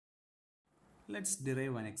let's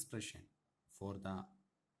derive an expression for the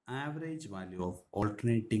average value of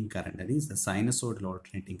alternating current, that is the sinusoidal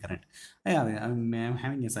alternating current. I'm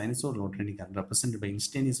having a sinusoidal alternating current represented by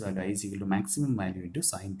instantaneous value I is equal to maximum value into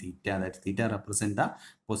sine theta, that theta represent the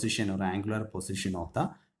position or angular position of the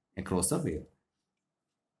across the wave.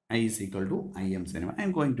 I is equal to Im sin. I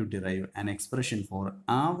am going to derive an expression for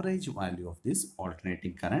average value of this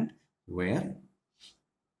alternating current, where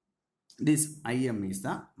this Im is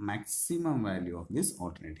the maximum value of this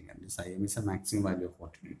alternating current. This Im is the maximum value of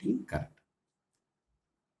alternating current.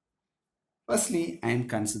 Firstly, I am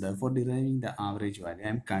consider for deriving the average value, I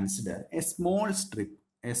am consider a small strip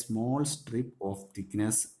of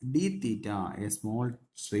thickness d theta, a small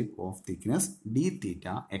strip of thickness d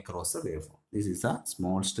theta across the waveform. This is a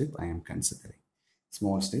small strip I am considering.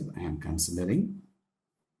 Small strip I am considering.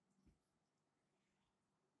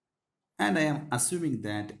 And I am assuming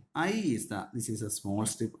that I is this is a small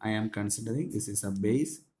strip I am considering. This is a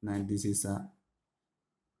base and this is a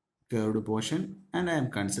curved portion, and I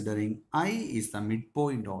am considering I is the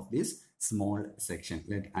midpoint of this small section.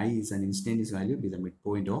 Let I is an instantaneous value be the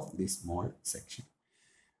midpoint of this small section.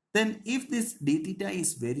 Then if this d theta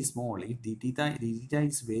is very small, if d theta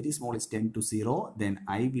is very small, is 10 to 0, then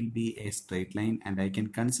I will be a straight line, and I can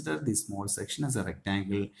consider this small section as a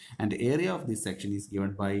rectangle, and the area of this section is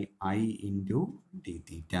given by I into d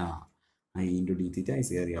theta. I into d theta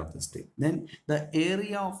is area of the strip. Then the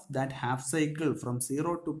area of that half cycle from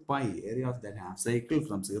 0 to pi, area of that half cycle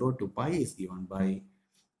from 0 to pi is given by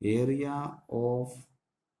area of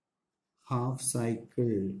half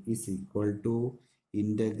cycle is equal to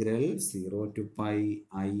integral 0 to pi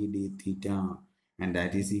I d theta, and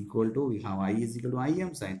that is equal to, we have I is equal to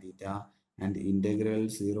Im sin theta, and integral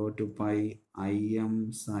 0 to pi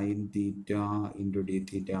Im sin theta into d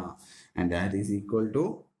theta, and that is equal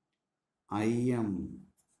to Im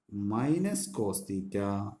minus cos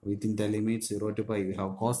theta within the limit 0 to pi. We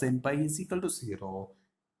have cos n pi is equal to 0,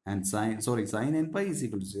 and sin n pi is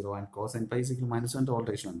equal to 0, and cos n pi is equal to minus 1 to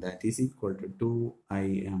alteration. That is equal to 2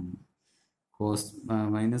 Im cos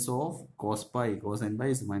minus of cos pi. Cos n pi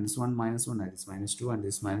is minus 1 minus 1, that is minus 2, and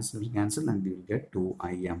this minus will cancel, and we will get 2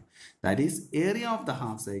 Im. That is area of the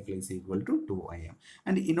half cycle is equal to 2 Im.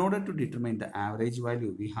 And in order to determine the average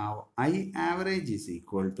value, we have I average is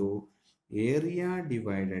equal to area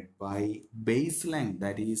divided by base length,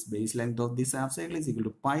 that is base length of this half cycle is equal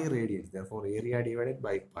to pi radians. Therefore area divided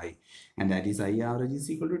by pi, and that is I average is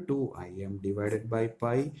equal to 2 Im divided by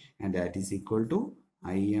pi, and that is equal to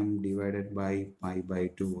Im divided by pi by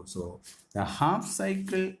 2. So the half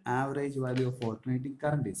cycle average value of alternating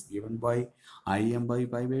current is given by Im by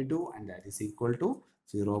pi by 2, and that is equal to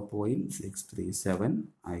 0.637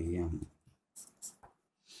 Im.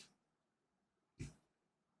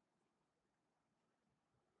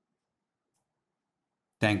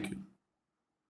 Thank you.